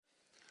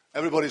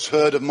Everybody's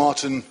heard of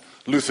Martin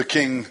Luther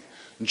King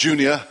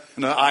Jr.,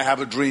 I have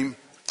a dream.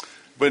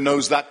 Everybody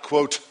knows that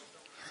quote.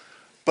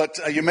 But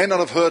you may not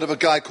have heard of a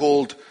guy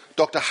called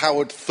Dr.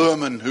 Howard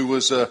Thurman, who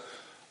was a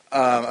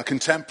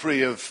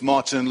contemporary of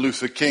Martin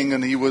Luther King,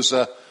 and he was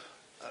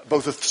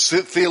both a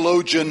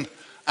theologian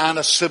and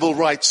a civil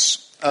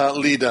rights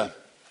leader.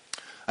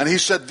 And he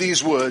said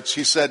these words.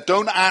 He said,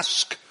 "Don't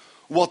ask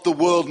what the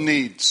world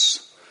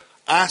needs.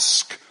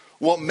 Ask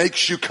what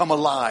makes you come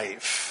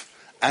alive,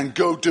 and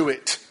go do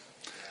it.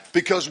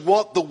 Because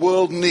what the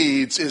world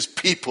needs is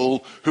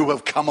people who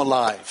have come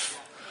alive.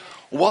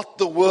 What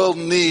the world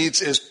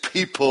needs is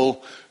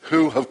people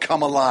who have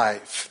come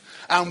alive."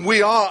 And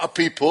we are a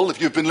people, if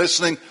you've been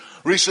listening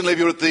recently, if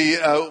you're at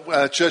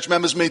the church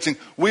members meeting,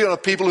 we are a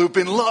people who've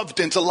been loved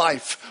into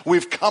life.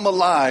 We've come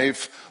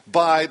alive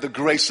by the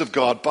grace of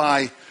God,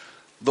 by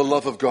the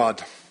love of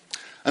God.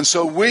 And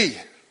so we,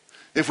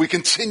 if we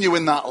continue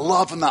in that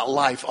love and that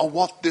life, are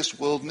what this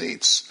world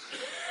needs.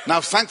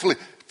 Now, thankfully,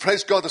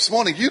 praise God, this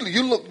morning,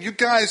 you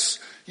guys,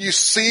 you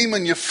seem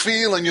and you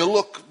feel and you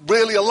look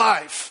really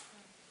alive.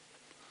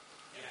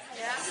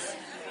 Yes.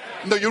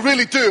 No, you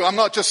really do. I'm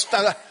not just,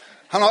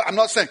 I'm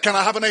not saying, can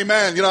I have an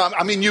amen?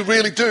 I mean, you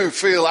really do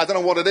feel, I don't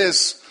know what it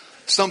is,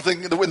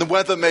 something in the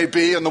weather may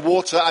be, and the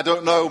water, I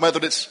don't know whether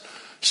it's,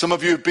 some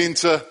of you have been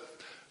to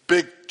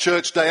Big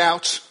Church Day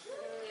Out,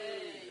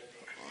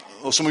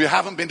 or some of you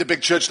haven't been to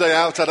Big Church Day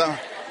Out, I don't know.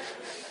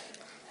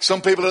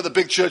 Some people at the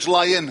Big Church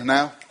lie in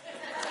now.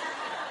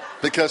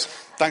 Because,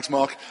 thanks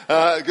Mark,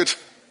 good,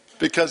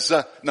 because,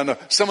 no,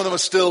 some of them are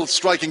still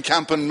striking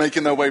camp and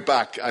making their way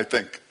back, I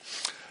think.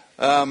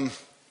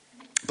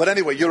 But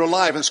anyway, you're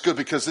alive, and it's good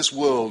because this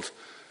world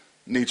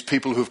needs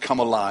people who've come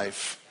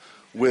alive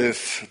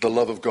with the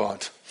love of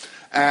God.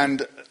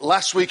 And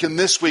last week and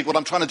this week, what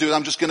I'm trying to do is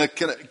I'm just going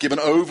to give an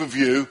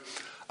overview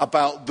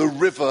about the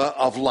river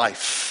of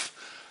life,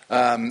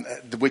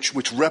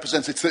 which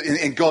represents, it's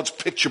in God's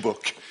picture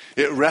book,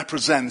 it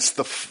represents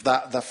the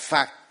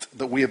fact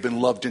that we have been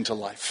loved into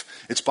life.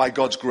 It's by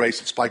God's grace.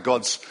 It's by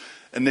God's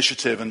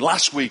initiative. And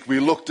last week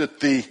we looked at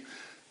the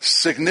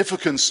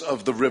significance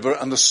of the river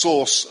and the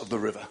source of the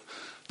river.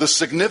 The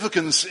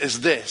significance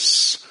is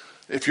this,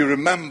 if you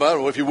remember,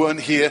 or if you weren't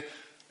here,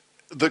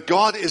 that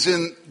God is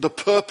in the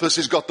purpose,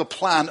 He's got the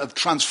plan of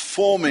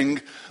transforming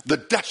the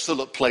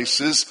desolate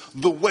places,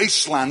 the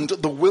wasteland,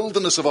 the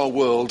wilderness of our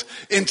world,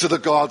 into the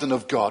garden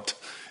of God,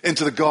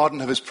 into the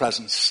garden of His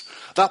presence.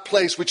 That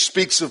place which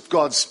speaks of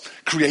God's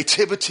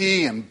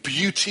creativity and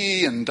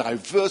beauty and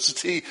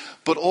diversity,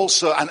 but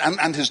also,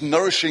 and His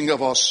nourishing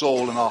of our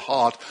soul and our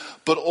heart,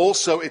 but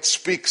also it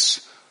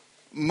speaks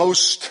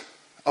most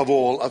of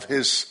all of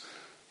His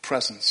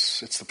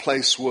presence. It's the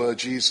place where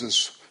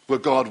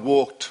God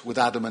walked with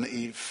Adam and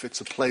Eve.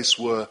 It's a place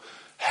where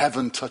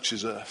heaven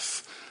touches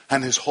earth.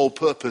 And His whole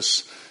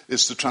purpose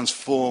is to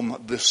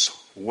transform this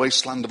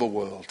wasteland of a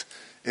world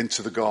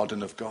into the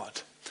garden of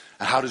God.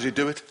 And how does He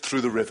do it?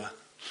 Through the river.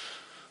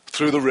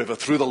 Through the river,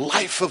 through the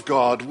life of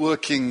God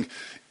working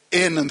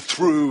in and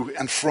through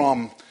and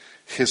from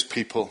His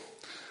people.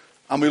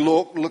 And we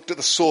looked at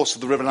the source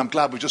of the river, and I'm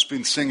glad we've just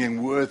been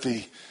singing,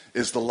 "Worthy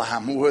is the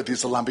Lamb, worthy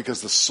is the Lamb," because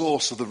the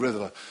source of the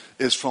river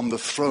is from the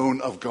throne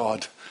of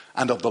God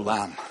and of the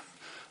Lamb.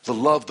 The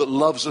love that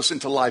loves us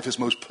into life is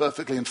most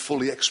perfectly and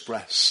fully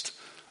expressed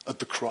at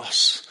the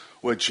cross,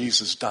 where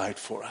Jesus died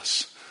for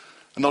us.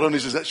 And not only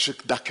does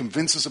that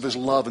convince us of His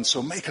love and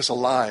so make us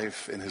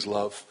alive in His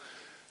love,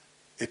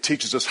 it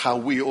teaches us how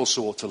we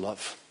also ought to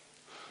love.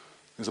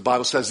 As the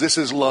Bible says, this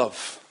is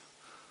love.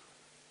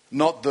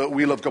 Not that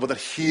we love God, but that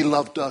He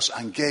loved us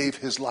and gave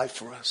His life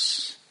for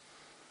us.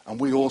 And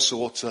we also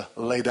ought to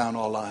lay down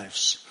our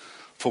lives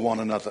for one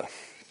another.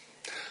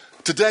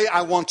 Today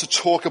I want to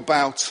talk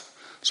about,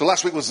 so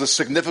last week was the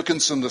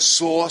significance and the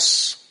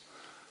source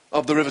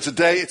of the river.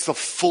 Today it's the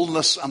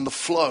fullness and the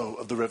flow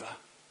of the river.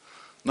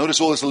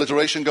 Notice all this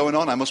alliteration going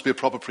on? I must be a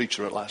proper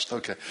preacher at last.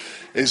 Okay.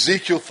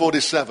 Ezekiel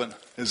 47.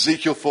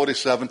 Ezekiel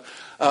 47.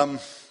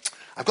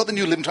 I've got the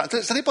New Living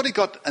Translation. Has anybody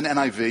got an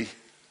NIV?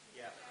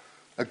 Yeah.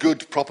 A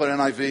good, proper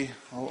NIV?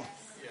 Oh.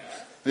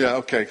 Yeah,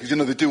 okay. Because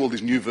they do all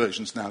these new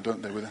versions now,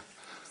 don't they? With it.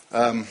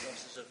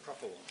 This is a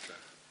proper one, sir.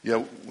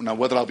 Yeah, now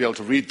whether I'll be able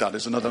to read that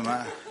is another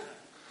matter.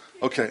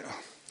 Okay,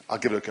 I'll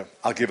give it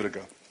a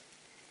go.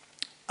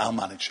 I'll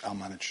manage.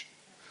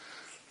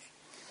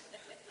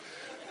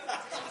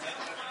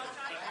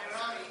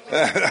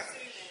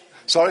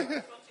 Sorry?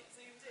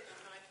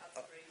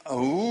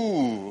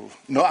 Oh,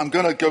 no, I'm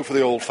going to go for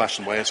the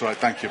old-fashioned way. That's all right,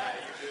 thank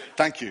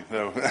you.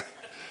 No.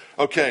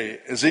 Okay,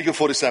 Ezekiel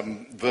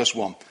 47, verse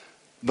 1.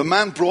 The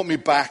man brought me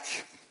back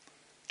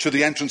to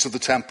the entrance of the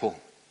temple,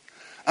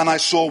 and I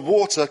saw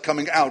water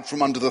coming out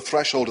from under the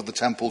threshold of the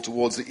temple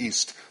towards the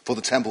east, for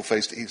the temple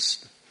faced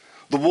east.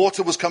 The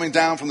water was coming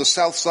down from the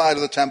south side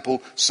of the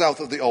temple, south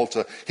of the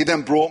altar. He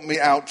then brought me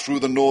out through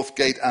the north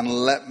gate and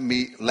led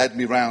me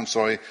round,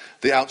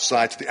 the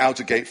outside to the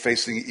outer gate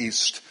facing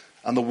east.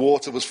 And the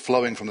water was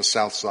flowing from the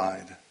south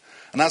side.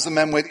 And as the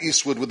men went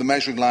eastward with the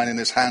measuring line in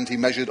his hand, he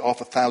measured off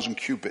 1,000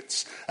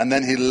 cubits. And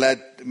then he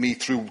led me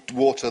through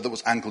water that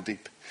was ankle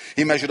deep.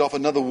 He measured off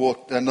another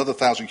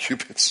 1,000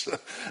 cubits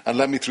and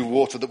led me through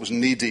water that was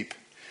knee deep.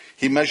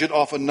 He measured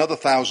off another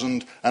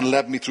 1,000 and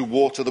led me through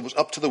water that was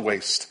up to the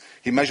waist.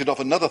 He measured off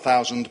another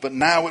 1,000, but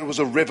now it was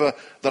a river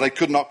that I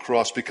could not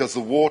cross because the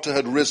water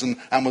had risen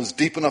and was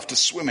deep enough to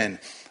swim in,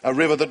 a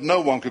river that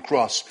no one could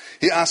cross.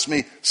 He asked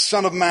me,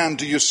 "Son of man,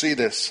 do you see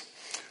this?"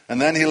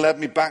 And then he led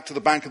me back to the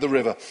bank of the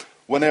river.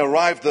 When I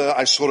arrived there,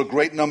 I saw a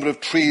great number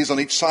of trees on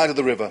each side of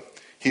the river.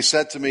 He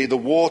said to me, "The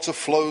water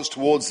flows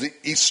towards the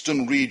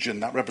eastern region,"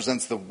 that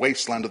represents the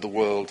wasteland of the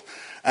world,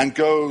 "and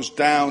goes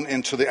down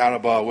into the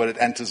Arabah where it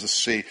enters the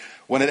sea.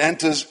 When it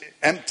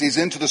empties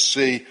into the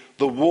sea,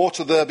 the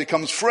water there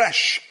becomes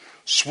fresh.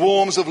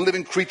 Swarms of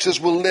living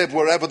creatures will live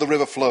wherever the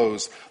river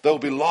flows. There will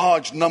be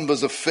large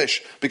numbers of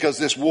fish because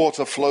this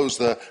water flows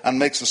there and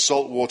makes the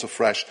salt water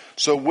fresh.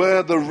 So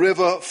where the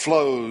river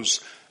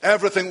flows,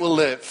 everything will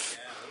live."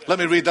 Let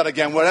me read that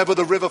again. Wherever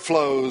the river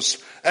flows,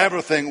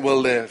 everything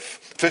will live.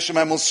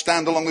 Fishermen will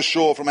stand along the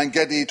shore from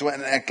En-Gedi to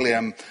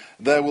En-Eglaim.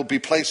 There will be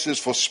places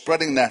for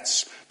spreading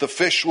nets. The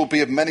fish will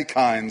be of many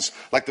kinds,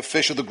 like the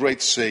fish of the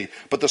great sea.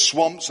 But the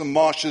swamps and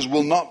marshes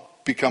will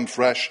not become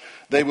fresh.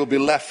 They will be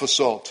left for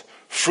salt.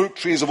 Fruit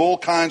trees of all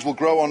kinds will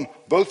grow on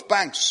both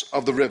banks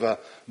of the river.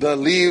 Their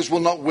leaves will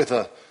not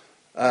wither,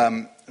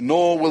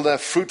 nor will their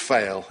fruit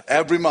fail.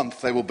 Every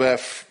month they will bear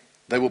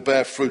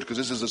fruit, because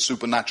this is a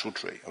supernatural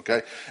tree,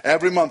 okay?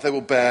 Every month they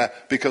will bear,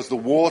 because the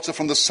water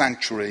from the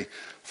sanctuary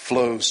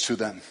flows to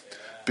them.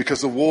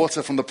 Because the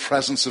water from the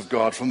presence of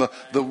God, from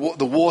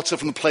the water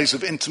from the place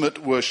of intimate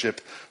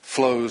worship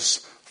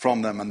flows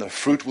from them. And their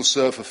fruit will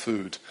serve for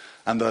food,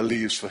 and their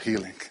leaves for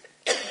healing.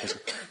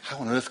 How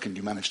on earth can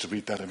you manage to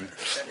read that? I mean,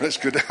 that's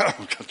good. Oh,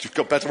 God, you've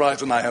got better eyes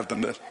than I have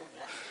done that.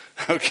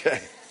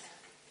 Okay.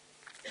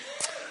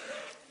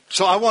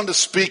 So I want to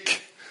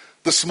speak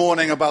this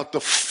morning about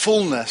the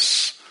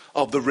fullness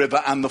of the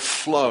river and the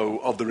flow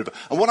of the river.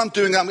 And what I'm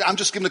doing, I'm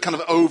just giving a kind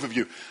of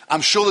overview.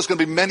 I'm sure there's going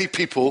to be many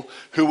people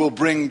who will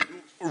bring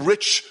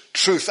rich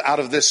truth out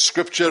of this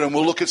scripture, and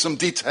we'll look at some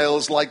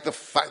details like the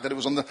fact that it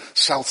was on the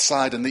south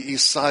side and the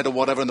east side or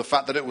whatever, and the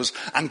fact that it was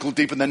ankle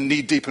deep and then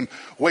knee deep and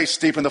waist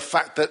deep, and the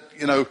fact that,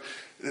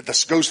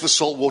 this goes to the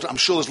salt water. I'm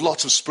sure there's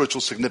lots of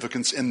spiritual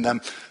significance in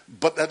them.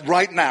 But that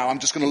right now, I'm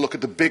just going to look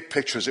at the big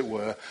picture, as it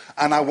were,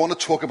 and I want to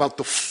talk about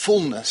the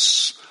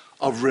fullness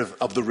of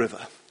the river.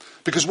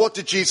 Because what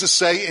did Jesus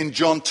say in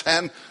John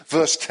 10,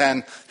 verse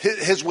 10?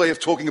 His way of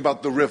talking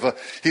about the river.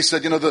 He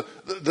said,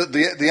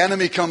 the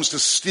enemy comes to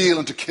steal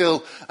and to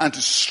kill and to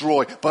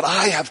destroy. But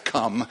I have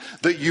come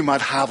that you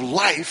might have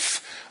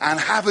life and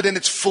have it in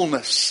its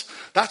fullness.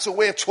 That's a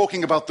way of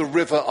talking about the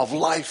river of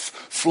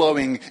life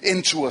flowing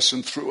into us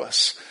and through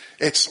us.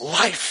 It's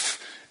life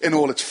in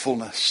all its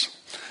fullness.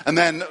 And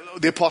then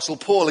the Apostle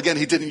Paul, again,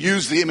 he didn't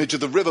use the image of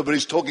the river, but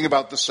he's talking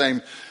about the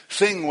same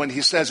thing when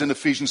he says in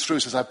Ephesians 3, he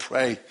says, "I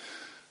pray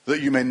that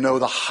you may know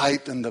the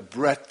height and the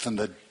breadth and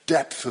the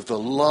depth of the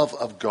love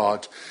of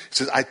God." He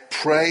says, "I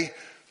pray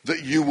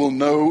that you will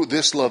know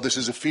this love." This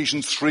is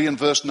Ephesians 3 and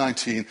verse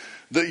 19.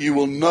 "That you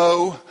will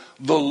know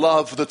the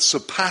love that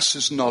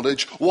surpasses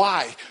knowledge."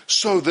 Why?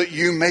 "So that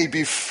you may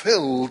be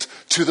filled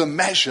to the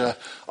measure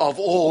of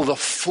all the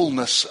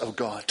fullness of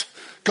God."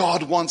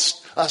 God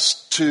wants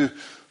us to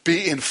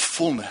be in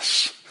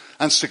fullness.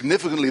 And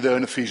significantly there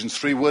in Ephesians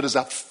 3, where does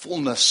that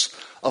fullness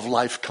of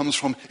life comes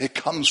from? It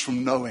comes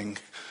from knowing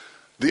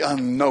the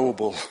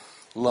unknowable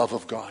love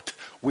of God.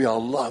 We are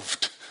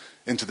loved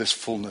into this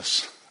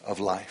fullness of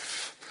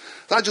life.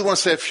 So I just want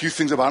to say a few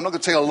things about it. I'm not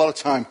going to take a lot of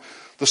time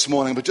this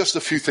morning, but just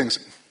a few things.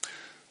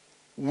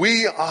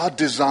 We are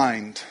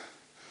designed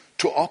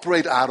to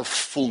operate out of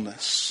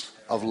fullness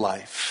of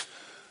life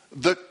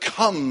that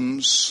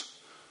comes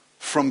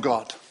from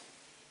God.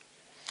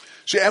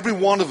 See, every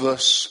one of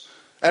us,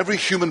 every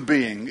human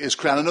being is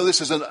created. I know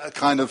this is a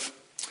kind of,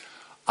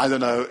 I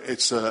don't know,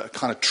 it's a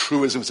kind of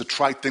truism, it's a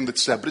trite thing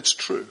that's said, but it's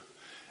true.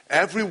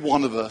 Every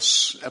one of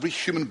us, every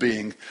human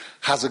being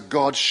has a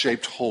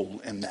God-shaped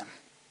hole in them,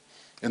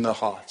 in their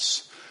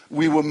hearts.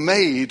 We were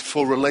made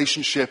for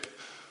relationship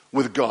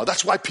with God.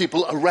 That's why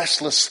people are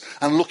restless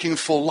and looking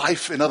for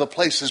life in other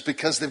places,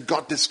 because they've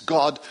got this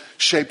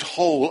God-shaped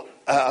hole.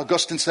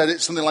 Augustine said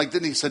it something like,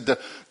 didn't he? He said,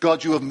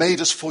 "God, you have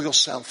made us for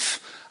yourself,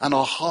 and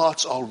our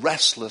hearts are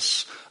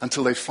restless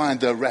until they find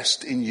their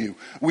rest in you."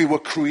 We were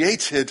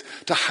created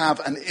to have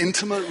an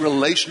intimate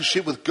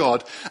relationship with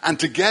God and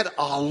to get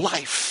our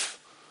life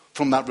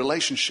from that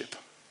relationship.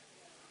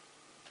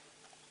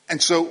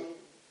 And so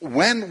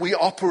when we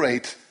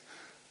operate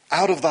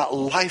out of that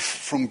life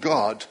from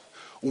God,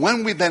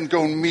 when we then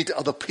go and meet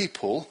other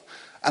people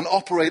and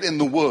operate in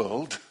the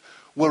world,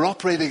 we're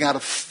operating out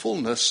of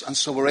fullness, and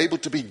so we're able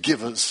to be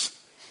givers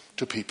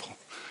to people.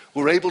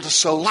 We're able to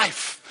sow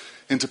life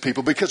into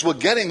people because we're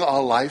getting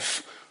our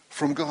life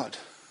from God.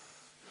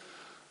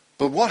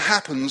 But what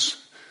happens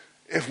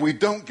if we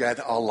don't get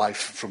our life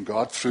from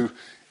God through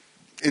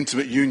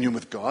intimate union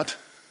with God?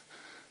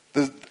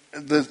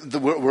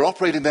 We're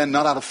operating then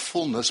not out of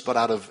fullness, but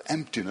out of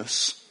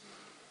emptiness.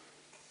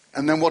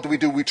 And then what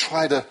do? We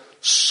try to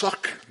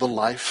suck the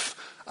life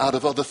out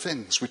of other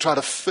things. We try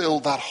to fill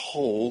that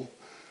hole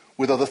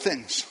with other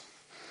things.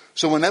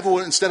 So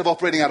whenever instead of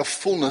operating out of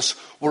fullness,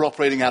 we're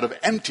operating out of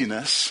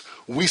emptiness,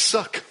 we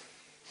suck.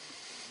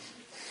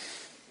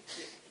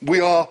 We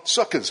are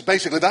suckers.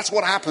 Basically, that's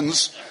what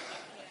happens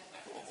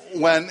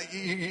when,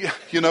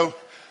 you know,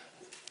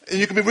 and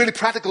you can be really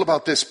practical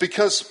about this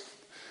because,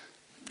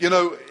 you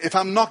know, if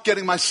I'm not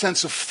getting my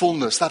sense of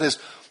fullness, that is,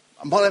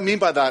 what I mean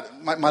by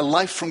that, my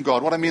life from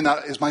God, what I mean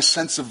that is my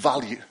sense of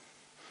value,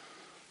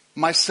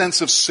 my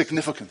sense of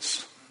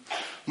significance,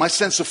 my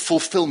sense of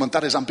fulfillment,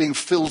 that is, I'm being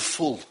filled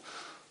full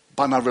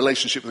by my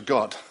relationship with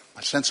God,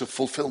 my sense of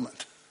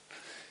fulfillment.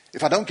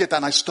 If I don't get that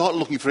and I start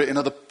looking for it in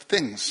other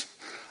things,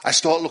 I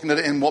start looking at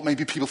it in what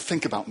maybe people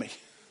think about me,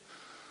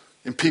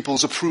 in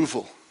people's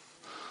approval.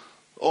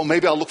 Or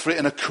maybe I'll look for it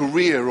in a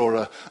career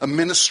or a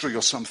ministry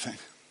or something.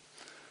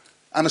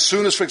 And as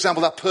soon as, for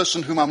example, that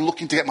person whom I'm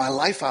looking to get my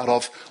life out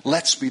of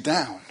lets me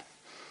down,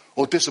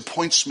 or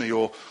disappoints me,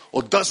 or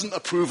doesn't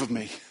approve of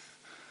me,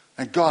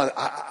 and God,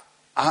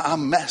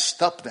 I'm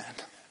messed up then.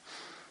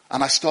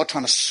 And I start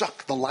trying to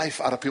suck the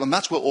life out of people. And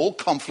that's where all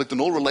conflict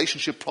and all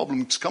relationship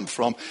problems come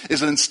from,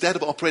 is that instead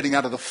of operating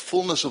out of the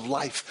fullness of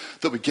life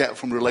that we get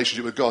from a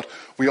relationship with God,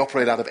 we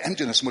operate out of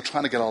emptiness and we're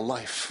trying to get our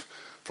life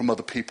from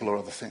other people or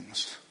other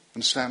things.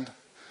 Understand?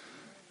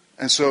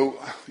 And so,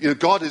 you know,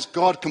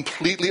 God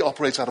completely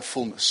operates out of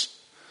fullness.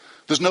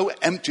 There's no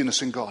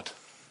emptiness in God.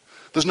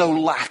 There's no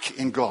lack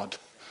in God.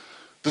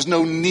 There's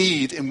no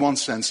need, in one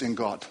sense, in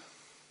God.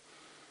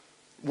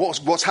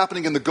 What's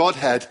happening in the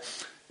Godhead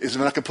is,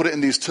 when I can put it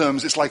in these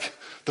terms, it's like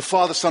the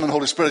Father, Son, and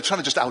Holy Spirit are trying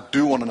to just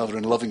outdo one another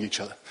in loving each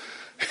other.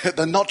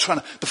 They're not trying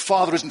to, the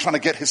Father isn't trying to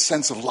get his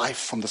sense of life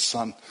from the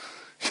Son,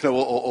 you know,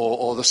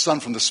 or the Son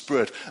from the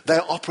Spirit.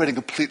 They're operating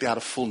completely out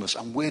of fullness,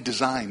 and we're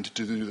designed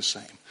to do the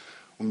same.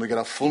 When we get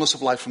our fullness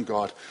of life from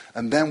God,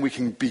 and then we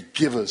can be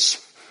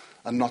givers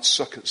and not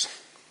suckers.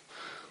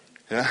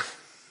 Yeah?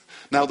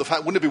 Now, the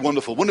fact, wouldn't it be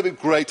wonderful? Wouldn't it be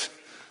great?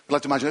 I'd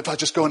like to imagine if I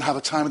just go and have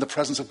a time in the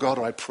presence of God,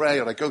 or I pray,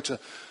 or I go to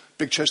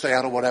big church day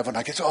out or whatever, and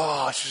I get,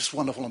 it's just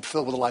wonderful, I'm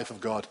filled with the life of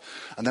God.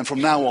 And then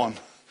from now on,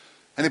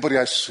 anybody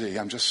I see,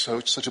 I'm just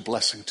such a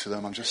blessing to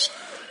them. I'm just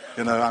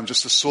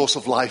a source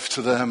of life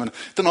to them. And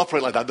it doesn't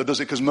operate like that,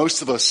 does it? Because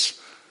most of us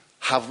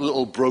have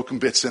little broken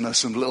bits in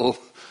us and little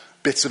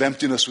bits of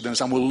emptiness within us,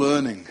 and we're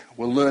learning,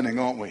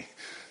 aren't we,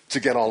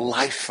 to get our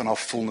life and our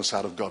fullness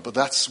out of God. But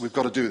we've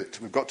got to do it.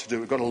 We've got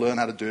to learn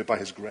how to do it by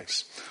his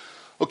grace.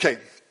 Okay,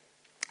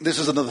 this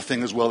is another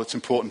thing as well that's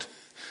important.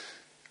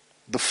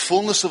 The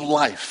fullness of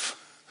life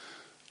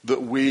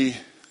that we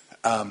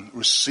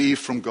receive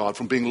from God,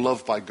 from being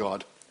loved by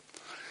God,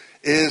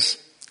 it's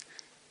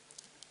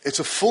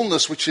a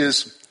fullness which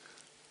is,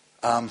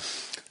 how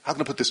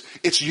can I put this?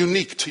 It's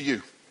unique to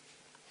you.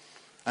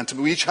 And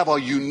we each have our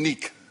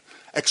unique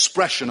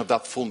expression of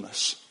that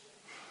fullness.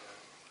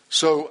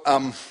 So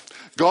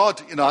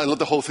God, you know, I love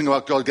the whole thing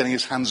about God getting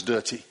his hands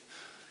dirty.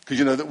 Because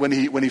you know that when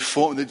he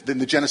formed, in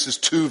the Genesis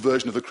 2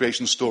 version of the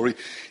creation story,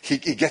 he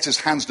gets his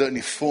hands dirty and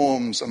he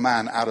forms a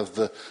man out of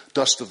the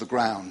dust of the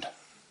ground.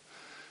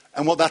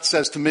 And what that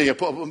says to me, a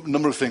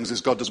number of things,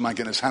 is God doesn't mind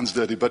getting his hands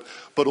dirty, but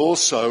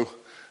also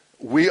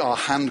we are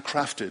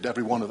handcrafted,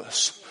 every one of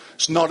us.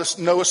 It's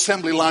no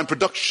assembly line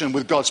production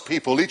with God's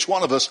people. Each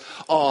one of us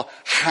are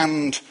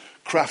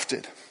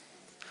handcrafted.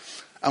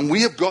 And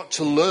we have got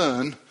to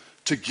learn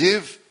to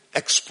give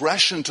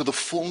expression to the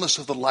fullness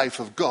of the life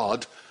of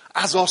God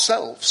as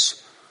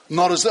ourselves,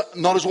 not as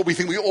what we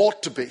think we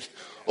ought to be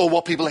or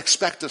what people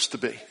expect us to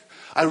be.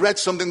 I read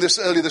something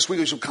earlier this week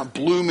which kind of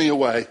blew me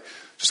away,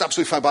 just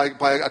absolutely fine,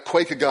 by a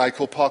Quaker guy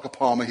called Parker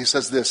Palmer. He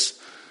says this,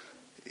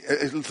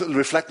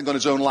 reflecting on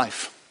his own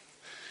life.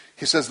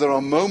 He says, there are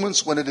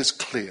moments when it is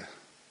clear,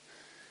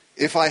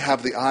 if I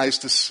have the eyes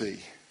to see,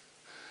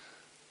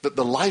 that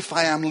the life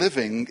I am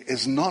living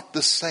is not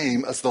the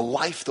same as the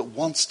life that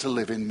wants to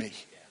live in me.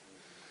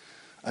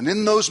 And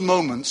in those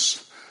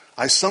moments,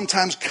 I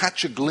sometimes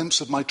catch a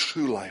glimpse of my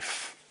true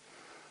life,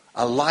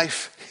 a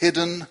life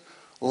hidden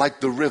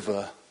like the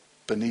river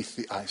beneath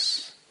the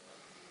ice.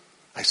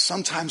 I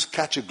sometimes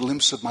catch a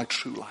glimpse of my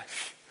true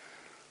life,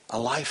 a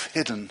life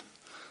hidden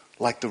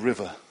like the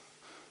river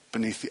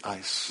beneath the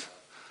ice.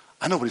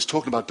 I know what he's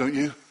talking about, don't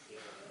you?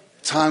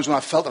 Times when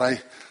I felt that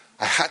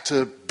I had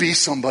to be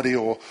somebody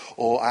or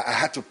I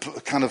had to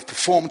kind of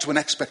perform to an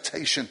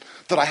expectation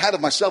that I had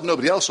of myself.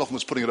 Nobody else often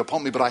was putting it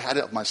upon me, but I had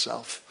it of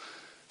myself.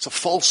 It's a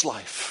false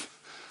life.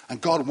 And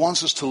God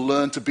wants us to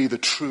learn to be the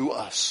true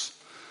us.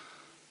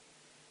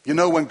 You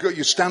know, when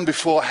you stand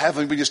before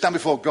heaven, when you stand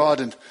before God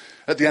and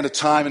at the end of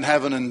time in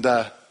heaven and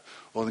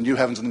or the new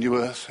heavens and the new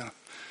earth,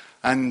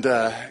 and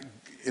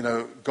you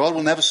know, God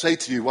will never say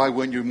to you, why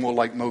weren't you more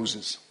like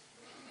Moses?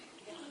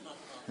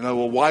 You know,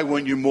 or why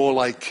weren't you more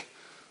like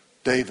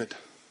David?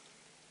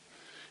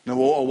 You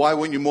know, or why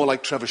weren't you more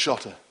like Trevor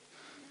Shotter?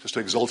 Just to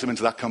exalt him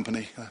into that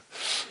company.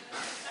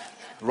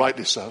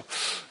 Rightly so.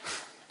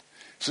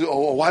 So,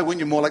 or why weren't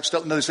you more like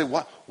Stelton? No, they say,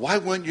 why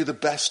weren't you the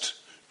best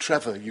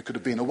Trevor you could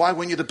have been? Or why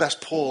weren't you the best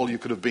Paul you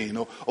could have been?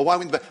 Or why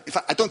weren't you the best? In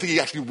fact, I don't think he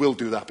actually will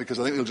do that, because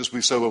I think he'll just be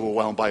so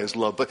overwhelmed by his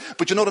love.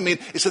 But you know what I mean?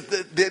 It's that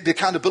the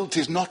accountability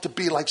is not to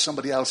be like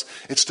somebody else.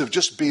 It's to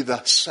just be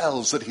the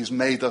selves that he's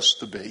made us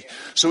to be.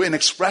 So in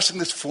expressing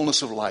this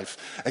fullness of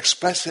life,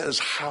 express it as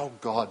how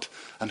God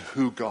and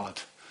who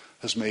God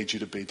has made you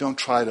to be. Don't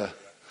try to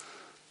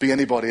be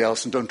anybody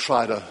else, and don't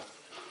try to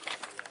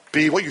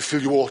be what you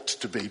feel you ought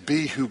to be.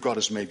 Be who God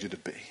has made you to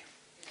be.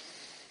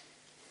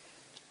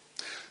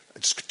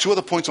 Just 2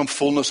 other points on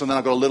fullness, and then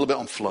I've got a little bit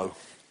on flow.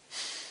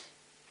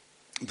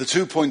 The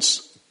 2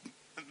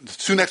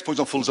 next points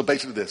on fullness are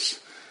basically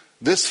this.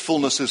 This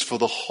fullness is for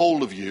the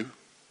whole of you,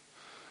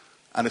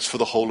 and it's for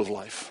the whole of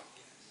life.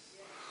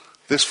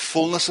 This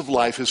fullness of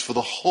life is for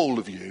the whole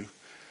of you,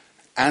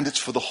 and it's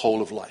for the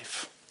whole of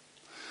life.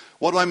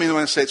 What do I mean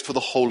when I say it's for the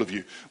whole of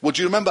you? Well,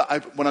 do you remember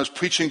when I was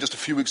preaching just a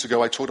few weeks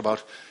ago, I talked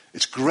about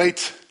it's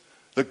great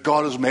that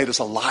God has made us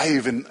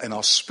alive in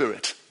our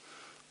spirit,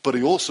 but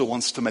he also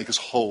wants to make us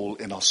whole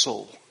in our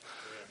soul.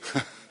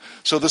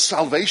 So the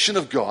salvation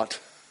of God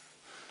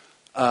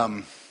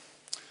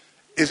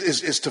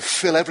is to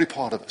fill every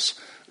part of us.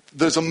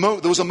 There was a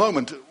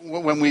moment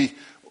when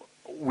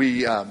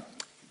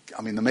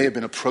there may have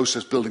been a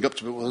process building up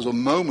to it. There was a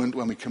moment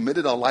when we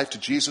committed our life to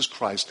Jesus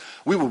Christ.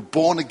 We were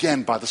born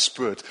again by the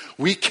Spirit.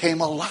 We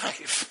came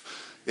alive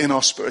in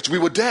our spirits. We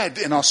were dead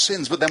in our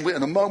sins, but then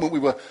in a moment we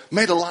were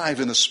made alive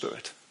in the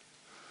Spirit.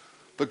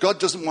 But God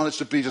doesn't want us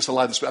to be just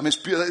alive in the Spirit. I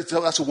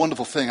mean, that's a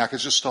wonderful thing. I could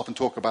just stop and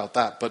talk about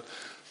that.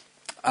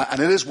 And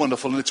it is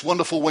wonderful. And it's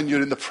wonderful when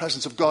you're in the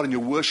presence of God and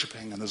you're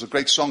worshiping. And there's a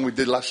great song we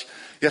did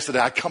yesterday.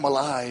 I come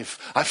alive.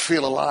 I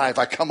feel alive.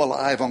 I come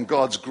alive on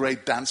God's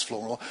great dance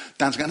floor. Or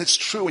dancing. And it's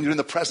true, when you're in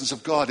the presence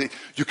of God,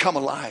 you come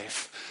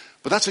alive.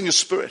 But that's in your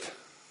spirit.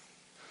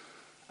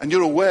 And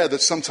you're aware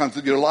that sometimes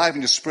you're alive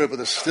in your spirit, but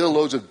there's still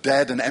loads of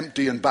dead and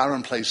empty and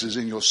barren places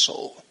in your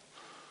soul.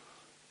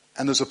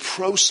 And there's a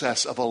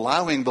process of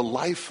allowing the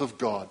life of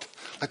God,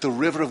 like the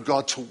river of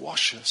God, to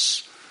wash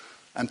us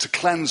and to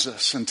cleanse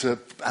us and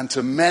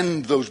to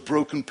mend those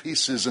broken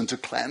pieces and to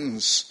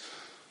cleanse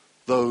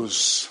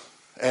those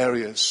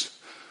areas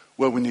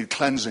where we need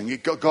cleansing.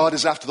 God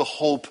is after the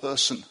whole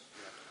person.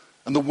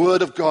 And the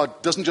Word of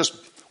God doesn't just,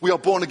 we are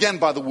born again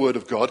by the Word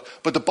of God,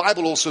 but the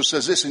Bible also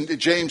says this. In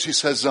James he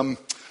says,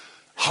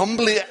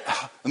 humbly,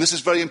 and this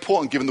is very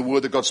important given the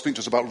word that God speaks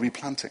to us about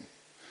replanting.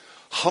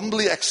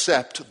 Humbly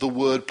accept the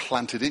word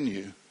planted in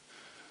you,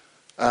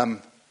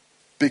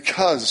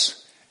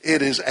 because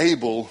it is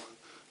able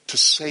to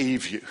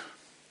save you.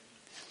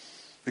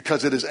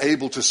 Because it is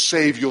able to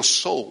save your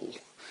soul,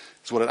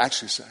 is what it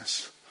actually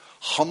says.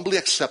 Humbly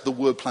accept the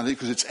word planted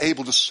because it's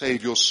able to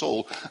save your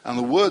soul. And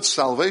the word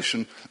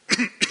salvation,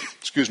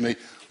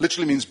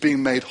 literally means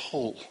being made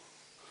whole.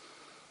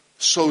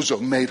 Sozo,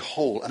 made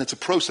whole. And it's a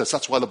process.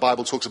 That's why the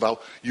Bible talks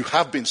about you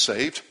have been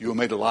saved. You are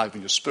made alive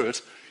in your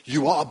spirit.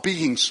 You are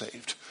being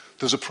saved.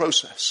 There's a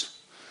process.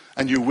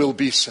 And you will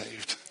be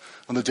saved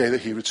on the day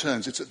that he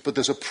returns. But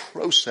there's a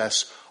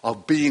process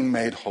of being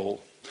made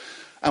whole.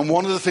 And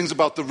one of the things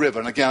about the river,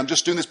 and again, I'm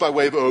just doing this by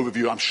way of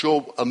overview. I'm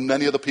sure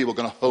many other people are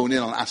going to hone in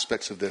on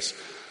aspects of this.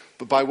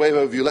 But by way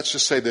of overview, let's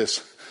just say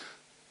this.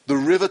 The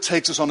river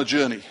takes us on a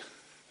journey.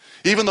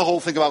 Even the whole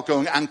thing about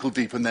going ankle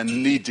deep and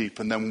then knee deep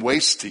and then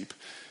waist deep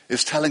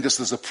is telling us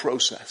there's a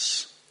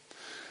process.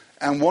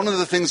 And one of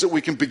the things that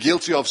we can be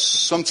guilty of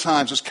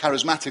sometimes as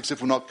charismatics,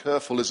 if we're not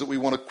careful, is that we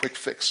want a quick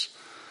fix.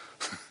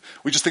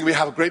 We just think we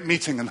have a great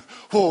meeting and,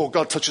 oh,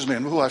 God touches me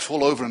and, oh, I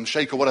fall over and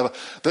shake or whatever.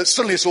 That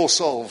suddenly it's all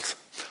solved.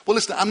 Well,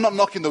 listen, I'm not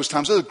knocking those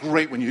times. They're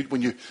great when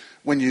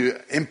you're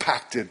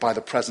impacted by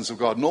the presence of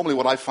God. Normally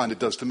what I find it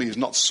does to me is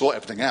not sort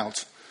everything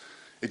out.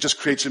 It just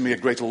creates in me a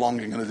greater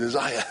longing and a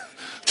desire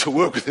to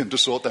work with him to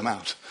sort them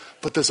out.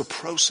 But there's a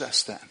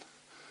process then.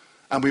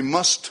 And we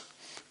must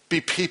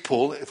be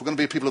people, if we're going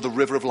to be people of the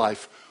river of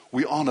life,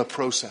 we honor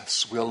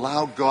process. We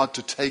allow God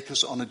to take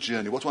us on a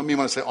journey. What do I mean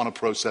when I say honor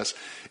process?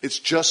 It's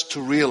just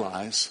to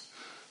realize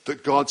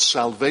that God's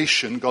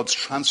salvation, God's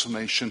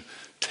transformation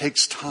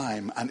takes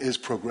time and is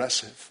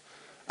progressive.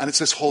 And it's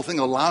this whole thing,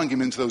 allowing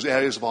him into those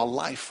areas of our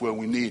life where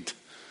we need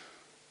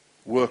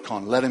work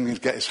on, letting him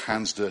get his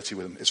hands dirty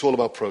with him. It's all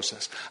about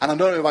process. And I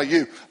don't know about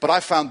you, but I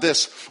found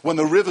this, when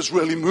the river's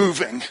really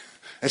moving,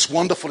 it's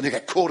wonderful, and you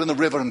get caught in the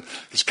river, and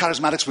as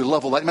charismatics, we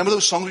love all that. Remember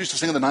those songs we used to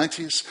sing in the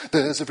 90s?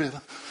 There's a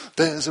river,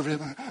 there's a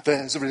river,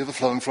 there's a river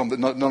flowing from...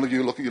 None of you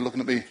you're looking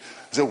at me,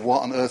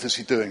 what on earth is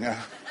he doing?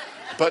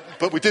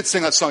 But we did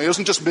sing that song. It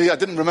wasn't just me, I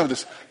didn't remember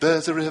this.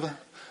 There's a river,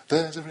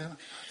 there's a river,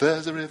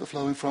 there's a river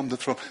flowing from the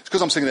throne. It's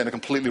because I'm singing it in a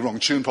completely wrong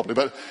tune, probably.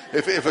 But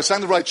if I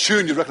sang the right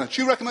tune, you'd recognize it.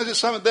 Do you recognize it,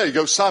 Simon? There you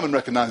go, Simon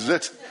recognizes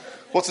it.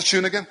 What's the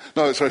tune again?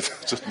 No, sorry, it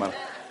doesn't matter.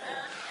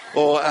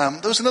 Or there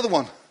was another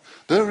one.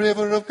 The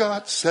river of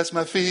God sets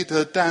my feet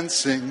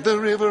a-dancing. The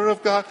river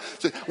of God.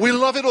 We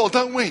love it all,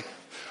 don't we?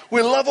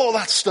 We love all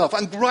that stuff,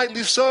 and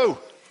rightly so.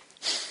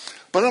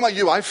 But I don't know about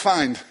you, I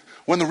find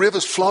when the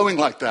river's flowing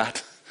like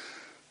that,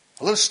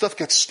 a lot of stuff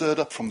gets stirred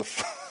up from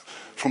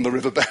the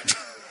riverbed.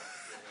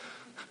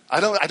 I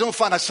don't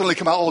find I suddenly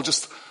come out all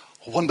just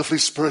wonderfully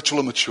spiritual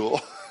and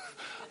mature.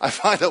 I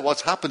find that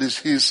what's happened is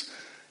he's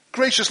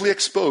graciously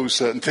exposed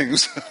certain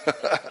things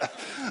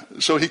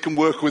so he can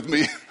work with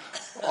me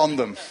on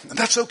them. And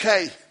that's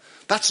okay.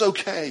 That's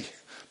okay.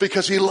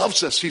 Because he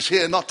loves us. He's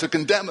here not to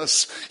condemn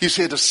us. He's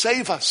here to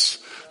save us,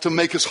 to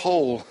make us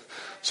whole.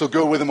 So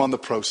go with him on the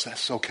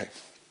process. Okay.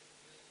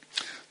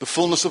 The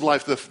fullness of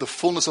life, the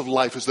fullness of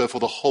life is there for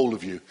the whole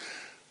of you.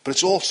 But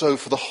it's also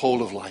for the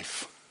whole of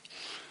life.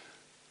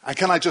 And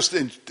can I just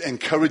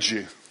encourage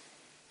you?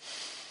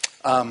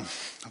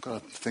 I've got a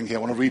thing here I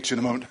want to read to you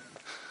in a moment.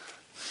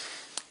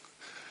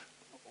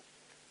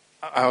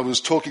 I was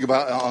talking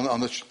about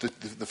on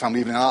the family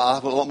evening. I'll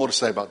have a lot more to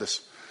say about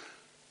this.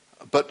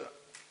 But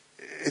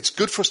it's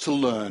good for us to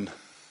learn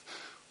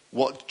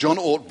what John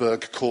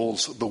Ortberg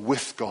calls the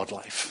with God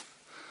life.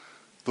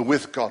 The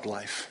with God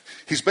life.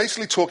 He's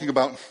basically talking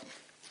about,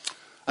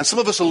 and some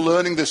of us are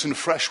learning this in a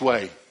fresh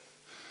way,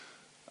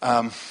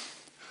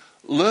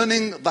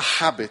 learning the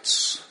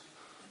habits,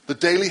 the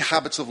daily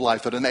habits of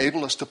life that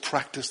enable us to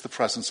practice the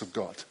presence of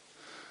God,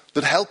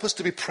 that help us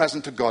to be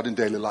present to God in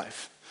daily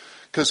life.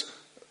 Because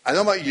I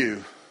don't know about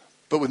you,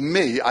 but with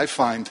me, I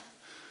find,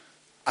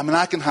 I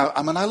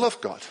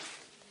love God.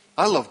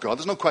 I love God.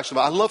 There's no question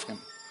about it. I love him.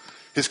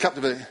 He's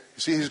captivating. You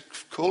see, he's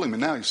calling me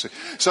now, you see.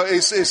 So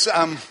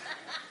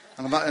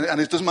and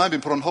it doesn't mind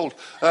being put on hold.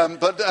 I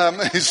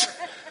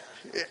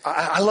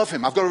love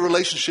him. I've got a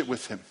relationship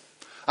with him.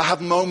 I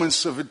have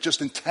moments of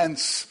just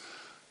intense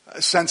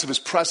sense of his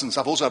presence.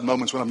 I've also had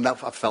moments when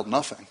I've felt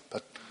nothing.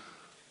 But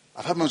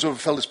I've had moments where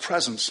I've felt his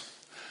presence.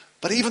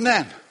 But even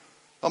then,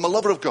 I'm a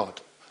lover of God.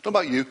 I don't know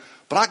about you,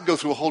 but I can go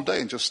through a whole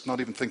day and just not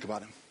even think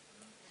about him.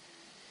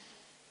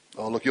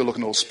 Oh, look, you're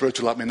looking all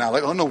spiritual at me now.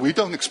 Like, oh no, we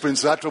don't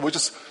experience that.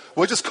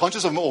 We're just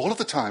conscious of him all of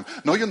the time.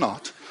 No, you're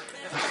not.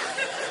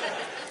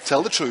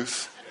 Tell the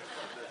truth.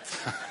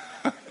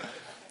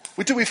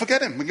 We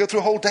forget him. We go through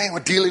a whole day and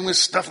we're dealing with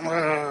stuff.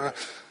 And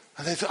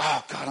they think,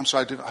 oh God, I'm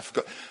sorry, I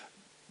forgot.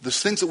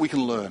 There's things that we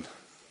can learn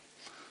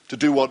to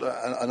do what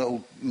an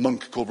old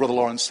monk called Brother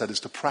Lawrence said, is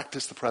to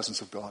practice the presence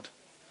of God.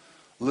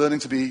 Learning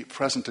to be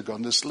present to God.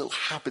 And there's little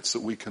habits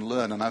that we can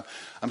learn. And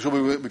I'm sure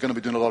we're going to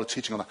be doing a lot of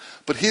teaching on that.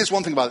 But here's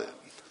one thing about it.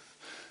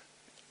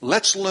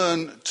 Let's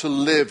learn to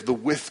live the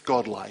with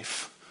God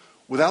life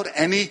without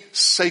any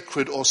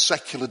sacred or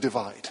secular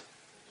divide.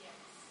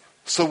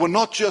 So we're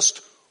not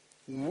just,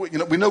 we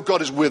know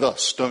God is with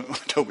us,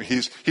 don't we?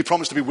 He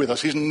promised to be with us.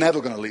 He's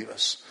never going to leave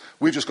us.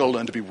 We've just got to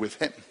learn to be with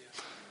him.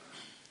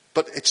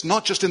 But it's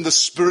not just in the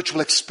spiritual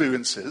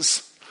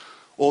experiences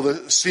or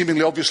the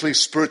seemingly obviously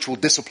spiritual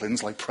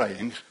disciplines like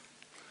praying.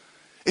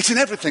 It's in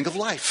everything of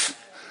life.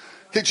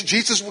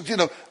 Jesus,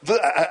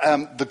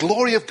 the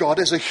glory of God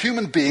is a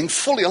human being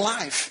fully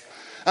alive.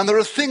 And there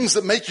are things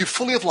that make you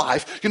fully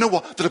alive,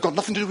 that have got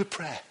nothing to do with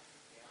prayer.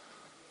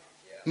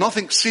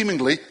 Nothing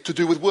seemingly to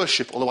do with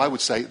worship, although I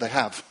would say they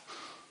have.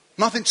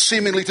 Nothing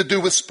seemingly to do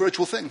with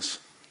spiritual things.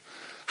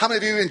 How many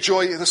of you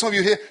there's some of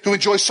you here who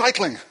enjoy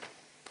cycling?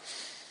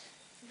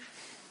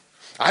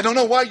 I don't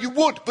know why you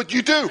would, but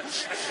you do.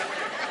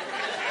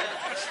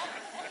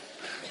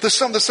 There's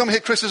some here,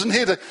 Chris isn't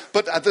here,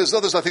 but there's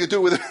others I think who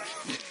do with it,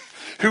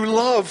 who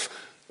love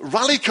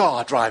rally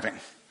car driving.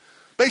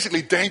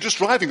 Basically dangerous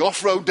driving,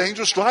 off-road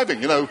dangerous driving,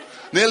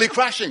 nearly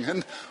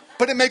crashing.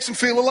 But it makes them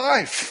feel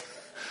alive.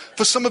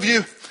 For some of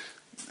you,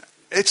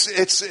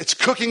 it's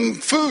cooking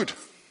food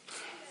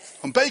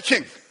and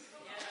baking.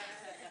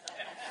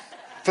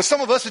 For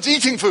some of us, it's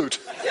eating food.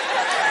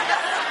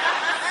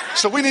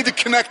 So we need to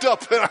connect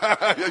up.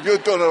 You're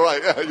doing all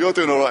right. You're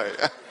doing all right.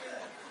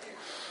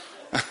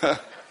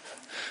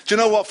 Do you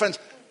know what, friends?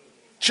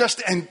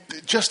 Just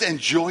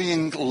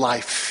enjoying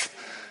life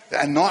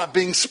and not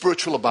being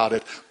spiritual about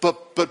it,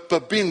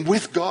 but being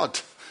with God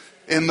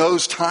in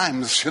those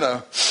times,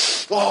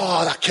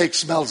 Oh, that cake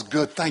smells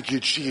good. Thank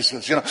you,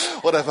 Jesus.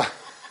 Whatever.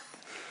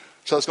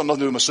 So that's got nothing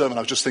to do with my sermon.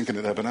 I was just thinking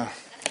it there, but now.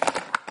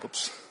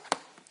 Oops.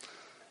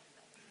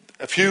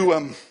 A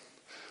few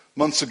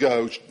months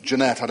ago,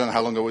 Jeanette, I don't know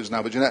how long ago it was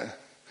now, but Jeanette,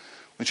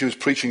 when she was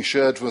preaching,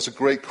 shared with us a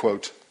great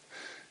quote,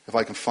 if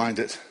I can find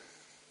it,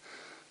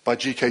 by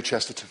G.K.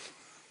 Chesterton.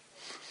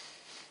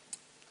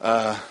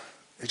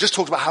 He just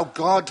talked about how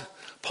God,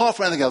 apart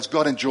from anything else,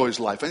 God enjoys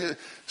life. And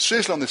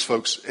seriously on this,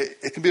 folks,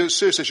 it can be a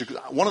serious issue.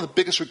 One of the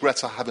biggest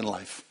regrets I have in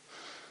life,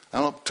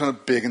 I'm not trying to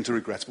big into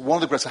regrets, but one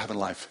of the regrets I have in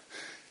life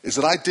is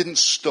that I didn't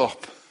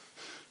stop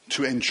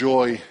to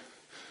enjoy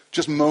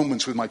just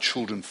moments with my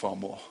children far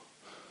more.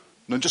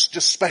 Just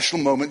special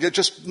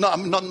moments.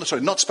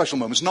 Not special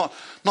moments, not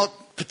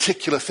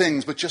particular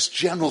things, but just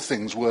general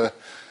things where,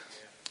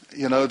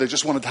 they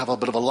just wanted to have a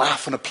bit of a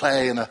laugh and a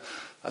play and a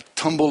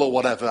tumble or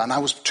whatever, and I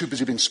was too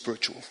busy being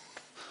spiritual.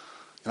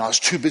 I was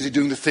too busy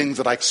doing the things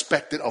that I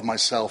expected of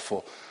myself.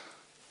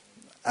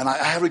 And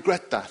I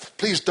regret that.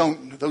 Please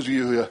don't, those of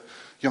you who are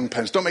young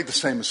parents, don't make the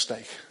same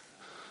mistake.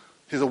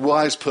 A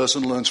wise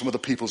person learns from other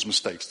people's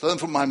mistakes. Learn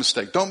from my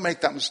mistake. Don't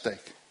make that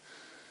mistake.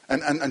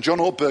 And John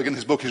Ortberg in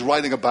his book, he's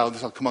writing about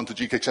this. I'll come on to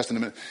G.K. Chesterton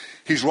in a minute.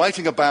 He's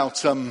writing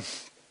about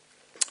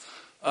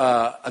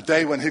a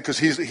day when, because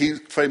he's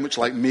very much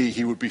like me,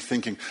 he would be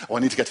thinking, oh, I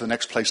need to get to the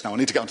next place now. I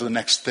need to get on to the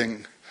next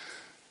thing.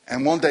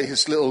 And one day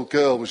his little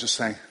girl was just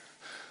saying,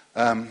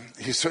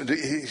 he said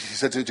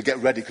to get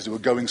ready because they were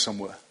going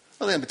somewhere.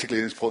 Nothing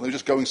particularly important, they were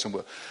just going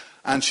somewhere.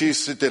 And she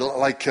did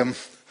like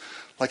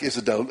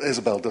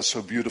Isabel does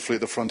so beautifully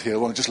at the front here,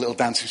 just a little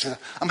dance. She said,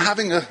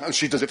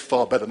 she does it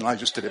far better than I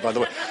just did it, by the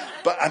way.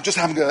 But I'm just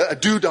having a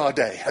doodah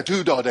day, or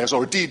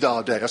a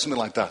dee-dah day, or something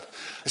like that.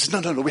 I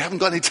said, no, we haven't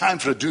got any time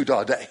for a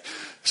doodah day.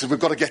 He said, we've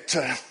got to get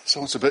so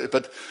and so.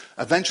 But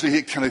eventually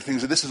he kind of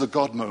thinks that this is a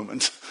God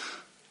moment,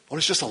 or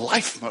it's just a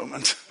life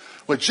moment.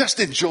 Where just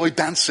enjoy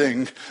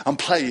dancing and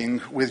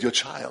playing with your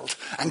child.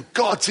 And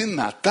God's in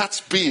that. That's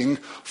being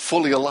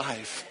fully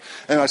alive.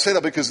 And I say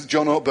that because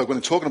John Ortberg, when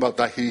he's talking about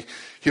that, he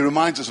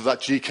reminds us of that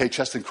G.K.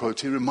 Chesterton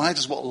quote. He reminds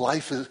us what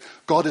life is,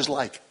 God is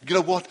like. You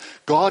know what?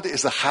 God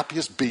is the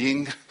happiest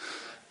being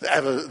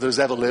there's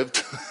ever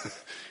lived.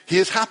 He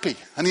is happy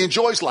and he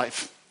enjoys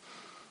life.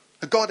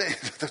 God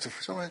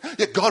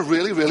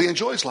really, really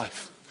enjoys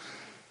life.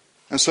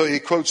 And so he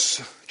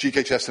quotes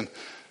G.K. Chesterton.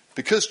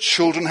 Because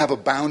children have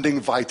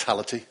abounding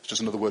vitality, it's just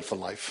another word for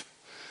life.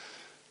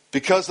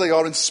 Because they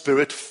are in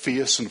spirit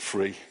fierce and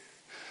free.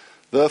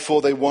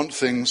 Therefore they want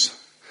things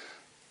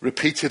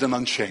repeated and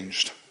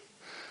unchanged.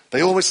 They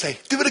always say,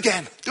 do it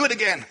again, do it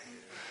again.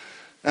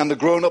 And the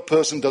grown-up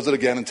person does it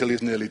again until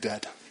he's nearly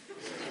dead.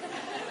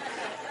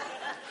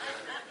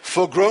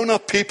 For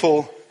grown-up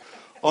people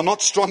are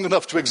not strong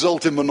enough to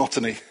exult in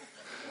monotony.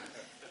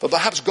 But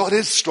perhaps God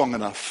is strong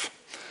enough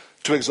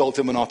to exult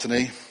in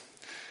monotony.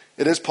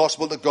 It is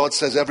possible that God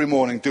says every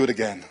morning, do it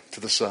again to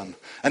the sun.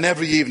 And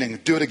every evening,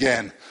 do it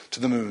again to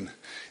the moon.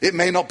 It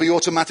may not be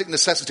automatic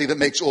necessity that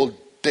makes all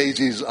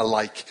daisies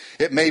alike.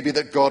 It may be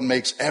that God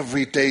makes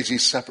every daisy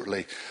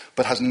separately,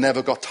 but has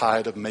never got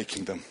tired of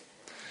making them.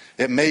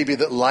 It may be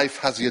that life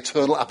has the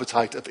eternal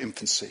appetite of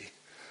infancy.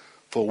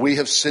 For we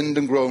have sinned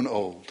and grown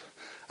old,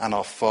 and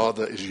our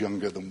Father is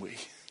younger than we.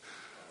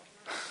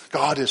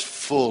 God is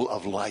full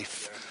of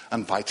life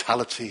and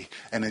vitality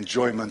and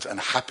enjoyment and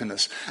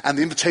happiness. And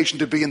the invitation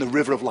to be in the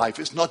river of life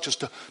is not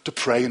just to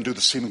pray and do the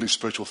seemingly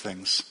spiritual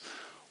things.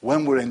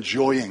 When we're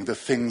enjoying the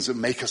things that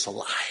make us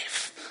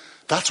alive,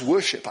 that's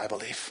worship, I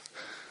believe.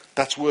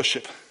 That's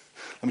worship.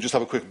 Let me just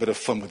have a quick bit of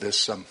fun with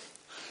this.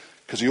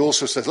 Because he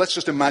also says, let's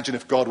just imagine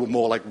if God were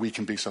more like we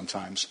can be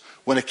sometimes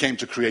when it came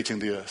to creating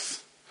the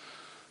earth.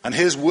 And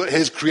his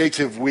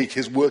creative week,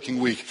 his working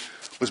week,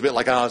 was a bit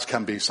like ours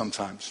can be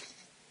sometimes.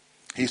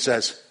 He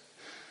says,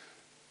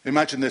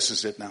 imagine this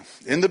is it now.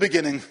 In the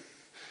beginning,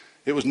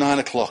 it was 9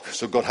 o'clock,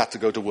 so God had to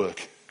go to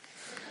work.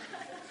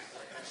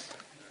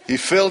 He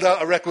filled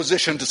out a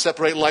requisition to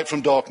separate light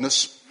from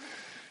darkness.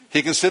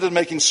 He considered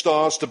making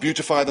stars to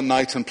beautify the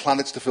night and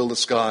planets to fill the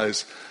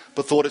skies,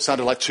 but thought it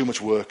sounded like too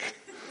much work.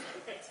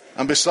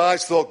 And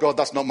besides, thought, God,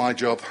 that's not my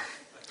job.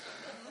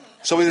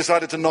 So he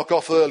decided to knock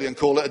off early and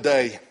call it a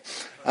day.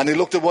 And he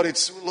looked at what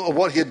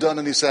he had done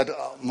and he said,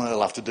 oh, well,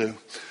 it'll have to do.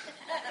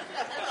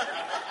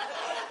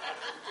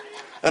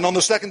 And on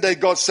the second day,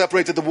 God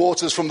separated the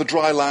waters from the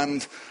dry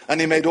land, and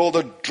he made all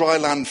the dry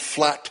land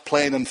flat,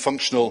 plain, and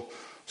functional,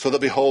 so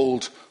that,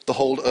 behold, the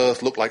whole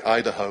earth looked like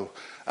Idaho.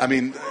 I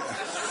mean,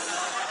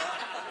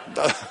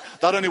 that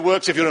only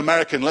works if you're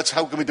American.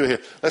 How can we do it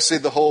here? Let's say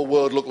the whole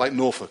world looked like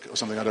Norfolk or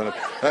something, I don't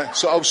know.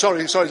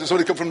 Sorry, does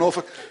somebody come from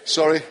Norfolk?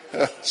 Sorry,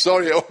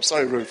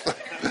 Ruth.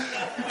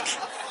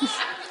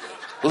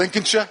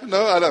 Lincolnshire?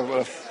 No, I don't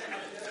know.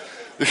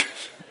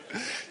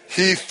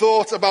 He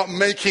thought about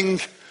making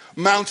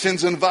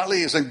mountains and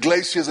valleys and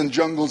glaciers and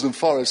jungles and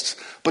forests,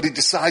 but he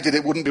decided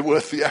it wouldn't be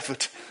worth the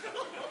effort.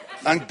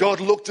 And God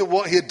looked at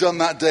what he had done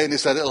that day and he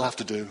said, it'll have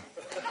to do.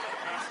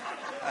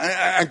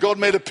 And God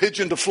made a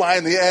pigeon to fly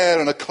in the air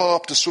and a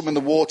carp to swim in the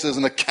waters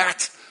and a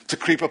cat to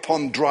creep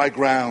upon dry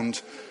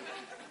ground.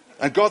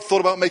 And God thought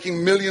about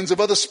making millions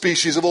of other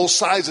species of all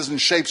sizes and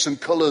shapes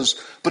and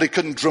colours, but he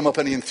couldn't drum up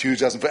any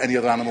enthusiasm for any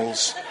other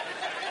animals.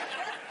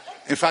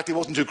 In fact, he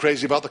wasn't too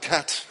crazy about the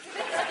cat.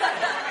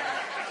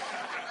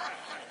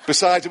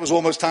 Besides, it was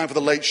almost time for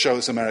the Late Show,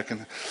 this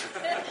American.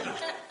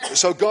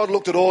 So God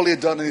looked at all he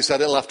had done and he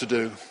said, it'll have to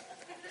do.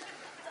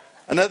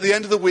 And at the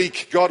end of the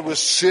week, God was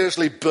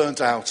seriously burnt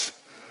out.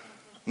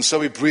 And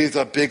so he breathed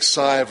a big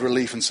sigh of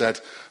relief and said,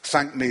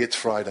 thank me, it's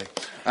Friday.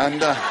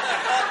 And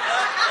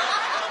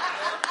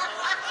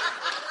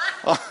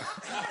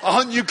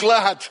aren't you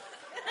glad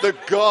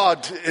that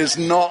God is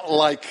not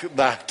like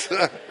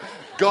that?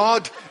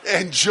 God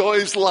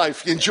enjoys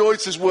life. He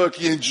enjoys his work.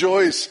 He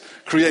enjoys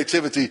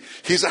creativity.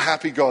 He's a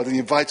happy God, and he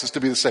invites us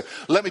to be the same.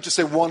 Let me just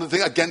say one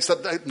thing against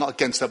that, not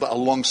against that, but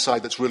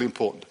alongside, that's really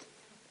important.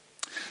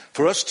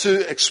 For us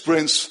to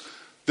experience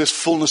this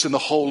fullness in the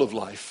whole of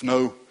life,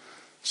 no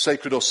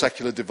sacred or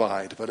secular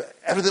divide, but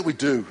everything we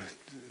do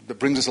that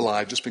brings us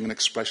alive, just being an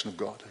expression of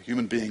God, a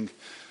human being,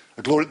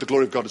 the glory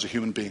of God as a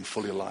human being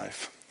fully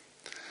alive.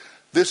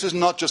 This is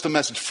not just a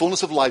message.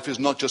 Fullness of life is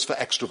not just for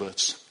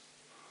extroverts.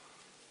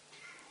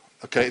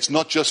 Okay, it's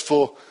not just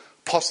for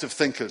positive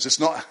thinkers. It's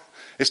not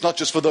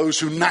just for those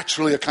who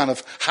naturally are kind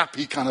of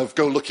happy, kind of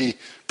go-lucky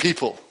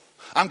people.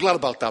 I'm glad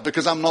about that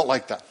because I'm not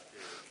like that.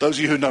 Those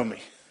of you who know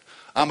me.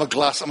 I'm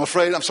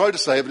sorry to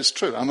say it, but it's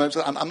true. I'm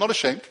not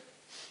ashamed.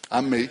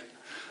 I'm me.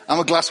 I'm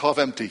a glass half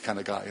empty kind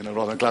of guy, rather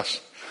than a glass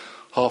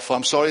half full.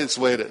 I'm sorry, it's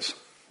the way it is.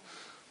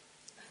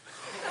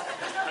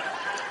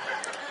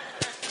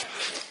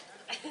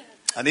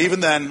 And even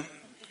then,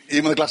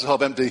 even when the glass is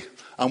half empty,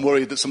 I'm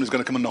worried that somebody's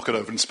going to come and knock it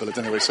over and spill it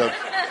anyway. So,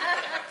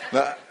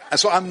 and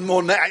so I'm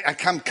more. I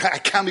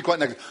can be quite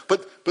negative,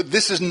 but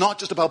this is not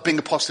just about being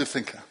a positive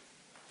thinker.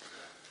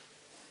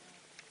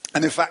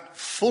 And in fact,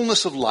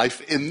 fullness of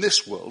life in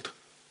this world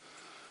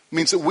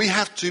means that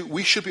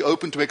we should be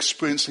open to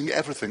experiencing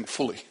everything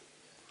fully.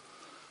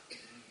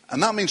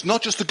 And that means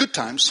not just the good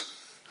times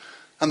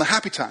and the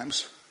happy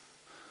times.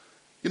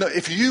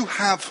 If you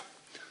have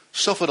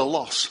suffered a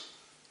loss,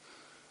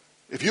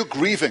 if you're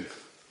grieving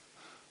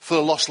for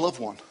a lost loved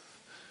one,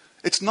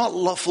 it's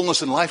not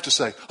fullness in life to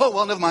say, oh,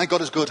 well, never mind,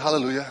 God is good,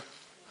 hallelujah.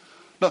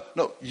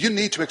 No, you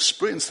need to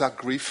experience that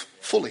grief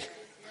fully.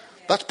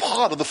 That's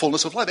part of the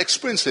fullness of life.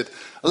 Experience it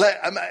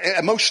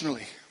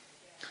emotionally.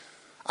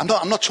 I'm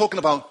not talking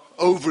about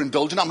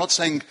overindulging. I'm not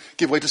saying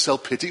give way to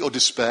self-pity or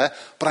despair,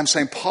 but I'm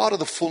saying part of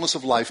the fullness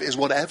of life is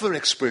whatever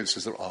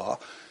experiences there are,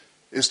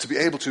 is to be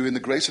able to, in the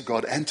grace of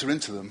God, enter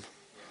into them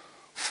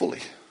fully.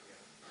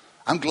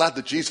 I'm glad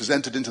that Jesus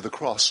entered into the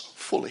cross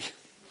fully.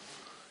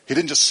 He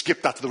didn't just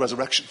skip that to the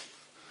resurrection.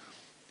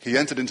 He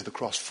entered into the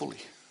cross fully.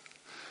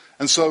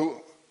 And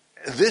so,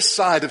 this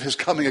side of his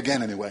coming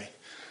again anyway,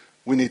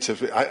 I need to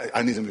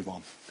move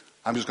on.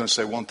 I'm just going to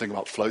say one thing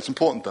about flow. It's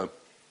important though.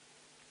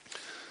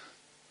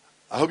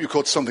 I hope you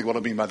caught something what I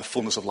mean by the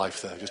fullness of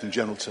life there, just in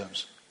general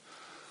terms.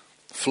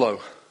 Flow.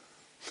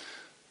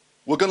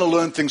 We're going to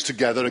learn things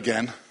together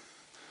again.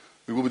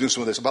 We will be doing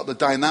some of this about the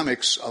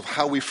dynamics of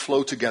how we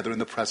flow together in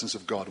the presence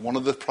of God. One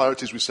of the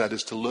priorities we said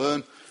is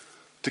to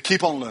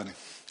keep on learning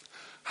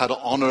how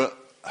to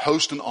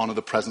host and honor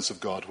the presence of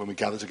God when we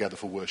gather together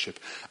for worship.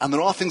 And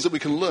there are things that we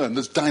can learn.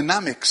 There's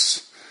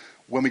dynamics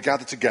when we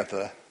gather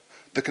together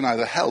that can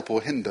either help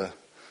or hinder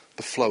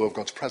the flow of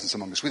God's presence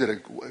among us. We did a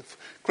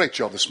great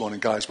job this morning,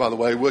 guys, by the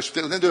way.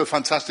 Worship did do a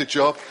fantastic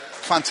job.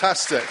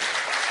 Fantastic.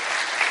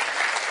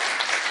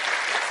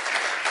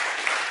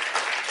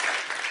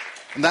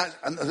 And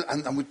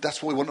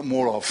that's what we want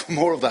more of.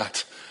 More of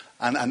that.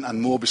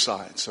 And more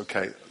besides,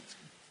 okay.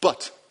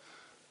 But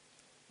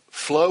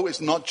flow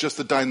is not just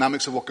the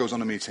dynamics of what goes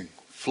on in a meeting.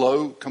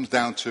 Flow comes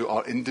down to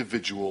our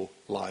individual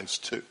lives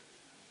too.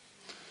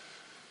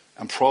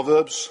 And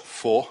Proverbs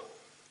 4,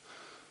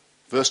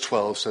 verse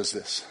 12 says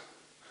this: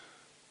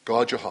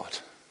 guard your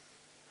heart,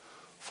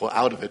 for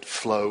out of it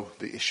flow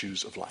the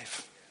issues of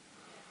life.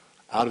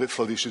 Out of it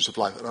flow the issues of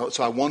life.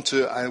 So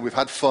we've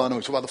had fun and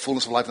we talk about the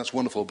fullness of life, and that's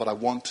wonderful, but I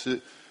want to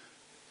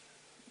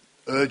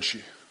urge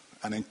you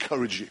and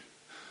encourage you.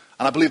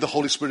 And I believe the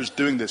Holy Spirit is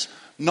doing this,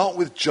 not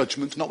with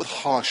judgment, not with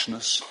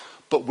harshness,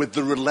 but with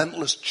the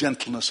relentless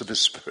gentleness of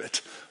his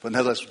Spirit. But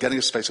nevertheless, getting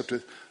a space up to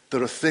it,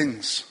 there are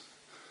things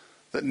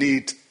that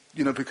need,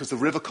 because the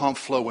river can't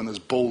flow when there's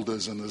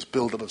boulders and there's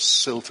buildup of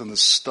silt and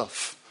there's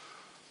stuff.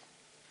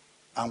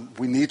 And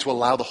we need to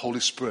allow the Holy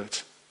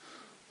Spirit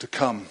to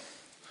come,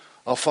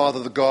 our Father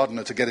the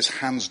gardener, to get his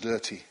hands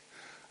dirty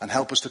and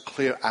help us to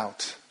clear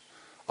out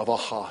of our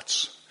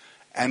hearts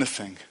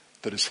anything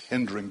that is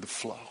hindering the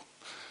flow.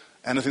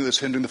 Anything that's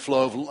hindering the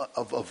flow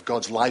of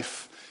God's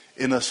life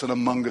in us and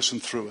among us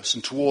and through us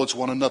and towards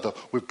one another.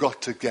 We've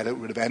got to get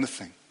rid of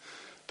anything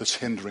that's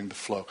hindering the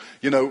flow.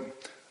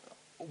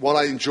 What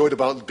I enjoyed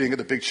about being at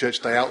the big church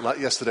day out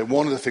yesterday,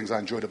 one of the things I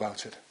enjoyed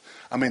about it,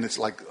 I mean, it's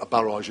like a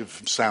barrage of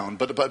sound,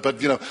 but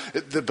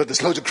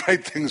there's loads of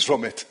great things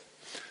from it.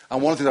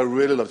 And one of the things I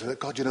really loved is,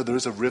 God, there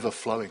is a river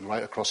flowing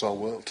right across our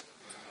world.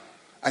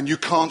 And you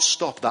can't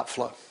stop that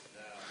flow.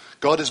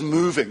 God is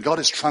moving. God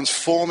is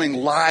transforming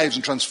lives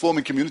and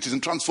transforming communities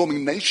and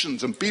transforming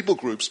nations and people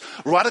groups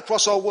right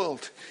across our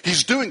world.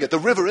 He's doing it. The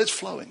river is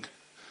flowing.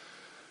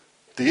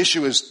 The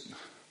issue is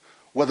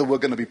whether we're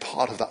going to be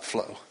part of that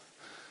flow,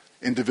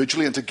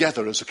 individually and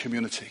together as a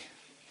community.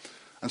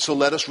 And so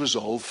let us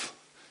resolve,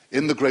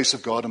 in the grace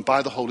of God and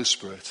by the Holy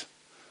Spirit,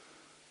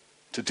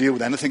 to deal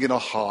with anything in our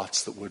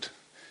hearts that would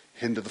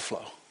hinder the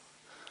flow.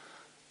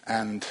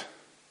 And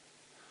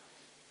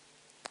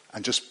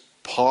just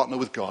partner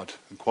with God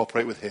and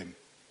cooperate with him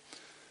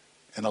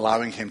in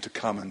allowing him to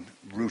come and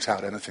root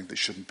out anything that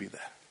shouldn't be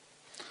there.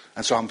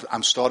 And so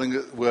I'm starting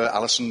where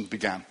Alison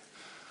began.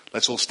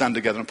 Let's all stand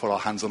together and put our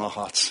hands on our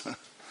hearts.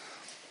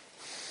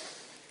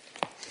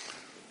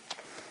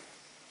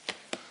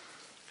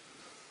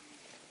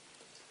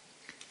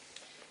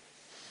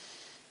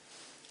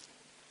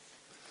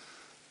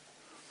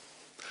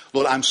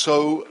 Lord, I'm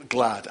so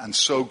glad and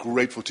so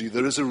grateful to you.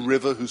 There is a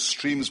river whose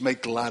streams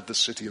make glad the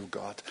city of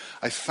God.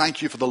 I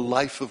thank you for the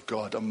life of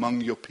God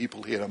among your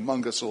people here,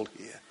 among us all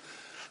here.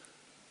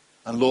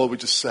 And Lord, we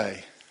just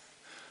say,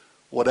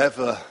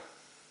 whatever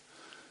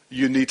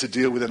you need to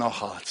deal with in our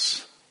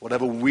hearts,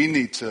 whatever we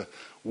need to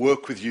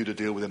work with you to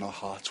deal with in our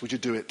hearts, would you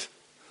do it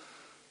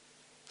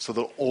so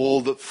that all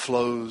that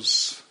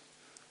flows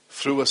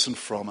through us and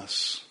from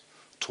us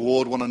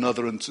toward one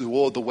another and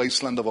toward the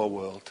wasteland of our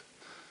world,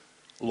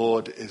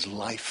 Lord, is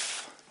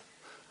life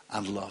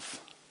and love.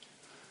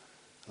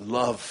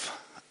 Love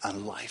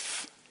and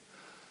life.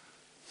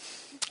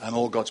 And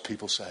all God's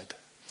people said,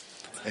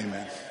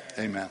 amen.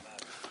 Amen.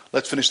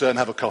 Let's finish there and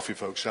have a coffee,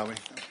 folks, shall we?